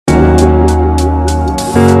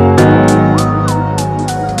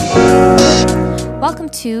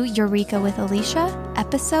to Eureka with Alicia,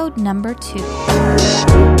 episode number 2.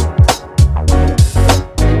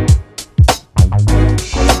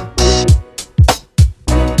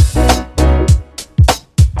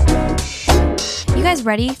 You guys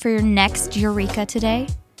ready for your next Eureka today?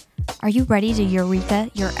 Are you ready to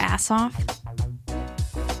Eureka your ass off?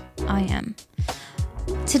 I am.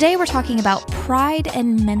 Today we're talking about pride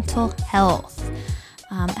and mental health.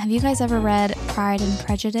 Have you guys ever read Pride and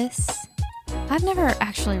Prejudice? I've never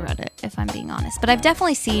actually read it, if I'm being honest, but I've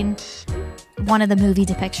definitely seen one of the movie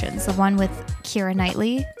depictions, the one with Keira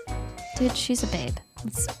Knightley. Dude, she's a babe.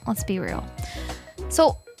 Let's be real.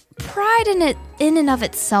 So pride in and of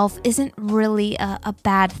itself isn't really a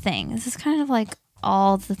bad thing. This is kind of like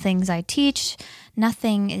all the things I teach.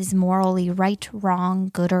 Nothing is morally right, wrong,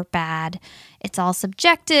 good, or bad. It's all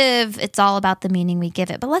subjective. It's all about the meaning we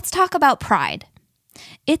give it. But let's talk about pride.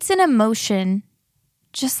 It's an emotion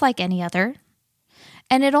just like any other.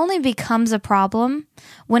 And it only becomes a problem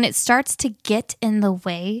when it starts to get in the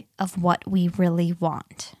way of what we really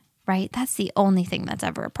want, right? That's the only thing that's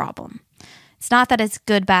ever a problem. It's not that it's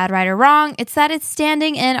good, bad, right, or wrong. It's that it's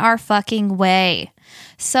standing in our fucking way.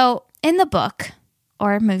 So in the book,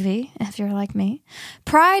 or movie, if you're like me,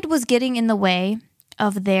 pride was getting in the way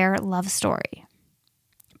of their love story.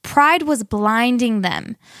 Pride was blinding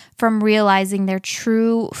them from realizing their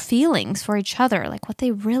true feelings for each other, like what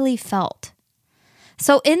they really felt.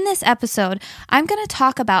 So in this episode, I'm going to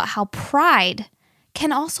talk about how pride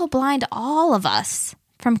can also blind all of us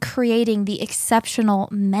from creating the exceptional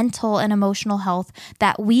mental and emotional health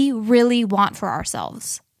that we really want for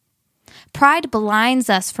ourselves. Pride blinds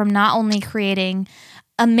us from not only creating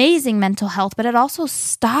amazing mental health, but it also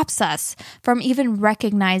stops us from even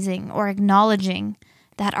recognizing or acknowledging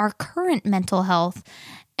that our current mental health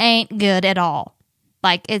ain't good at all.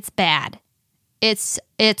 Like, it's bad. It's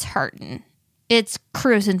hurting. It's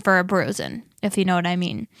cruising for a bruising, if you know what I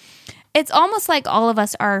mean. It's almost like all of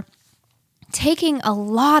us are taking a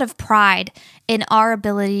lot of pride in our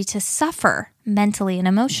ability to suffer mentally and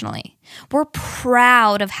emotionally. We're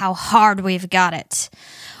proud of how hard we've got it.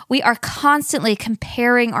 We are constantly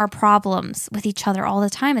comparing our problems with each other all the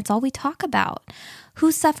time. It's all we talk about.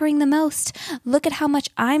 Who's suffering the most? Look at how much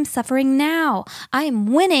I'm suffering now. I am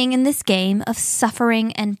winning in this game of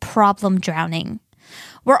suffering and problem drowning.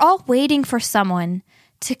 We're all waiting for someone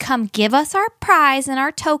to come give us our prize and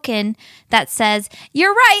our token that says,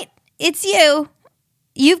 "You're right, it's you.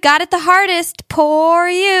 You've got it the hardest. Poor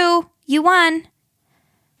you. You won."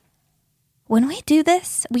 When we do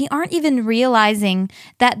this, we aren't even realizing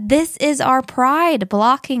that this is our pride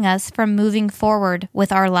blocking us from moving forward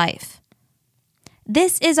with our life.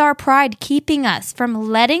 This is our pride keeping us from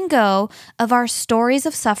letting go of our stories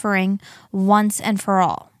of suffering once and for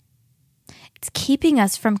all. It's keeping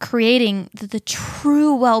us from creating the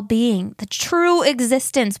true well-being, the true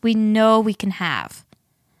existence we know we can have.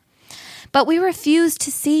 But we refuse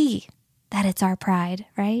to see that it's our pride,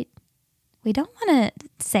 right? We don't want to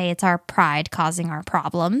say it's our pride causing our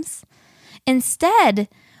problems. Instead,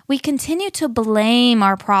 we continue to blame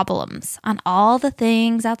our problems on all the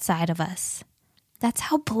things outside of us. That's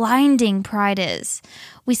how blinding pride is.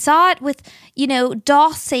 We saw it with,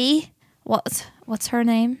 Darcy. What's her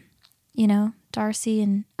name? Darcy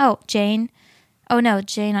and, Jane. Oh no,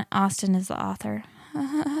 Jane Austen is the author.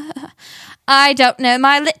 I don't know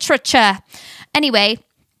my literature. Anyway,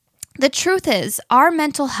 the truth is our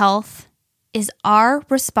mental health is our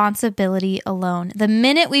responsibility alone. The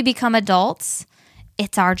minute we become adults,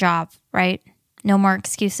 it's our job, right? No more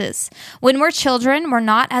excuses. When we're children, we're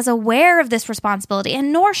not as aware of this responsibility,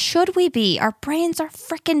 and nor should we be. Our brains are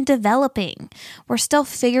freaking developing. We're still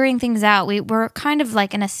figuring things out. We're kind of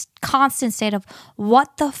like in a constant state of,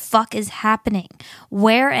 what the fuck is happening?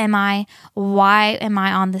 Where am I? Why am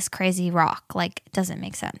I on this crazy rock? Like, it doesn't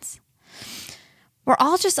make sense. We're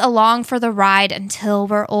all just along for the ride until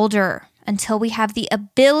we're older, until we have the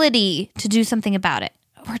ability to do something about it.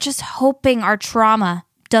 We're just hoping our trauma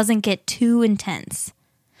doesn't get too intense.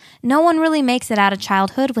 No one really makes it out of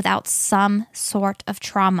childhood without some sort of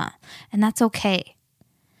trauma, and that's okay.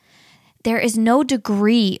 There is no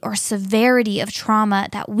degree or severity of trauma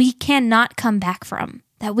that we cannot come back from,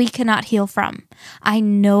 that we cannot heal from. I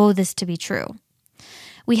know this to be true.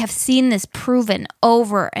 We have seen this proven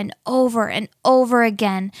over and over and over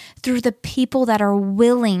again through the people that are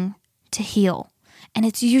willing to heal. And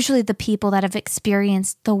it's usually the people that have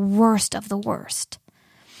experienced the worst of the worst.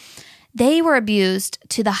 They were abused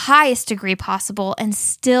to the highest degree possible and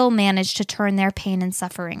still managed to turn their pain and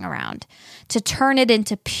suffering around, to turn it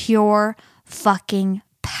into pure fucking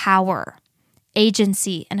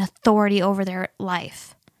agency, and authority over their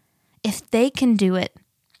life. If they can do it,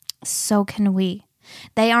 So can we.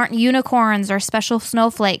 They aren't unicorns or special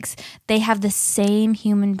snowflakes. They have the same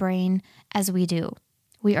human brain as we do.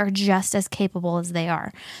 We are just as capable as they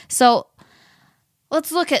are. So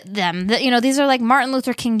let's look at them. These are like Martin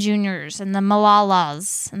Luther King Jr.'s and the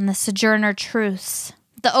Malalas and the Sojourner Truths,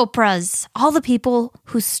 the Oprahs, all the people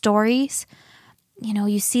whose stories,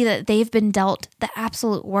 you see that they've been dealt the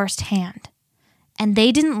absolute worst hand. And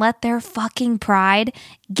they didn't let their fucking pride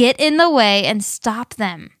get in the way and stop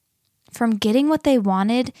them from getting what they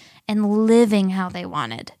wanted and living how they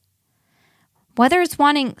wanted. Whether it's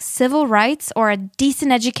wanting civil rights or a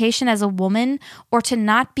decent education as a woman, or to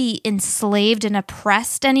not be enslaved and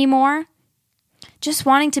oppressed anymore, just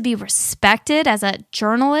wanting to be respected as a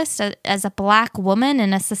journalist, as a Black woman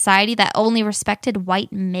in a society that only respected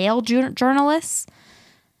white male journalists,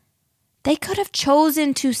 they could have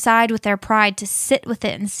chosen to side with their pride, to sit with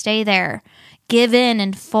it and stay there, give in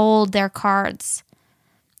and fold their cards.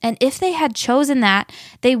 And if they had chosen that,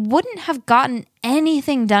 they wouldn't have gotten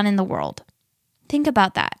anything done in the world. Think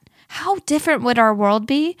about that. How different would our world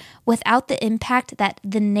be without the impact that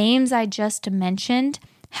the names I just mentioned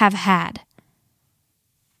have had?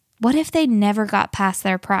 What if they never got past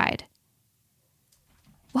their pride?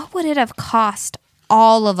 What would it have cost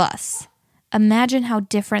all of us? Imagine how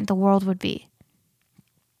different the world would be.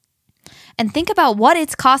 And think about what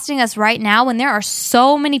it's costing us right now when there are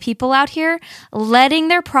so many people out here letting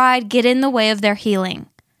their pride get in the way of their healing,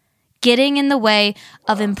 getting in the way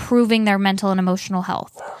of improving their mental and emotional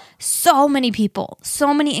health. So many people,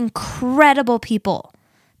 so many incredible people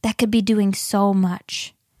that could be doing so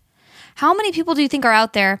much. How many people do you think are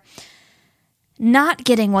out there not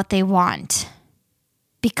getting what they want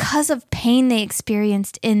because of pain they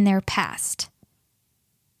experienced in their past?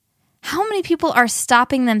 How many people are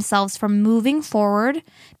stopping themselves from moving forward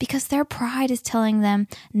because their pride is telling them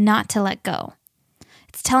not to let go?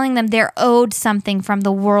 It's telling them they're owed something from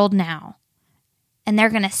the world now, and they're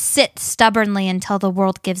going to sit stubbornly until the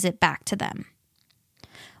world gives it back to them.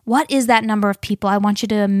 What is that number of people? I want you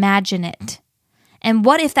to imagine it. And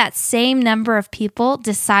what if that same number of people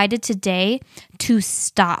decided today to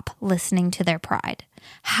stop listening to their pride?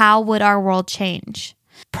 How would our world change?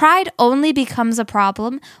 Pride only becomes a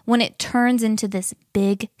problem when it turns into this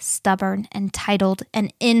big, stubborn, entitled,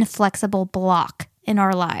 and inflexible block in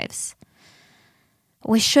our lives.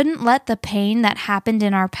 We shouldn't let the pain that happened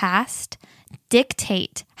in our past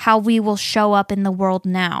dictate how we will show up in the world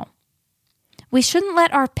now. We shouldn't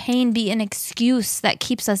let our pain be an excuse that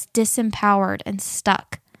keeps us disempowered and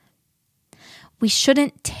stuck. We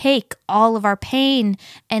shouldn't take all of our pain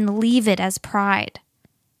and leave it as pride.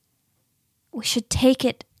 We should take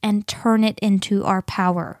it and turn it into our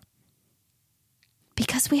power.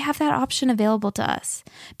 Because we have that option available to us.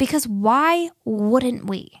 Because why wouldn't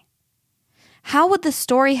we? How would the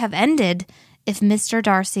story have ended if Mr.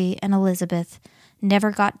 Darcy and Elizabeth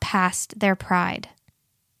never got past their pride?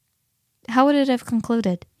 How would it have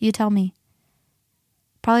concluded? You tell me.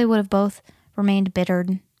 Probably would have both remained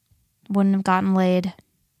bittered, wouldn't have gotten laid,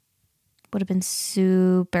 would have been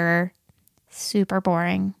super, super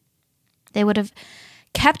boring. They would have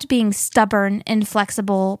kept being stubborn,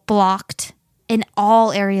 inflexible, blocked in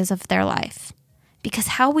all areas of their life. Because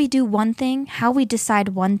how we do one thing, how we decide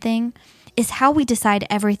one thing, is how we decide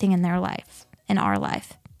everything in their life, in our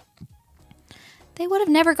life. They would have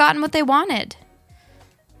never gotten what they wanted.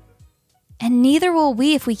 And neither will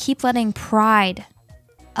we if we keep letting pride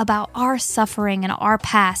about our suffering and our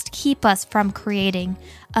past keep us from creating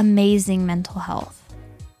amazing mental health.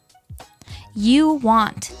 You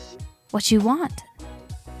want what you want.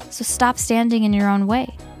 So stop standing in your own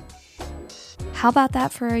way. How about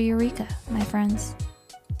that for a eureka, my friends?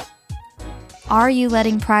 Are you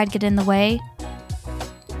letting pride get in the way?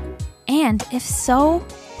 And if so,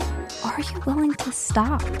 are you willing to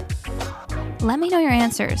stop? Let me know your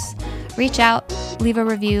answers. Reach out, leave a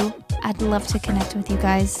review. I'd love to connect with you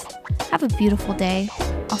guys. Have a beautiful day.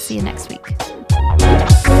 I'll see you next week.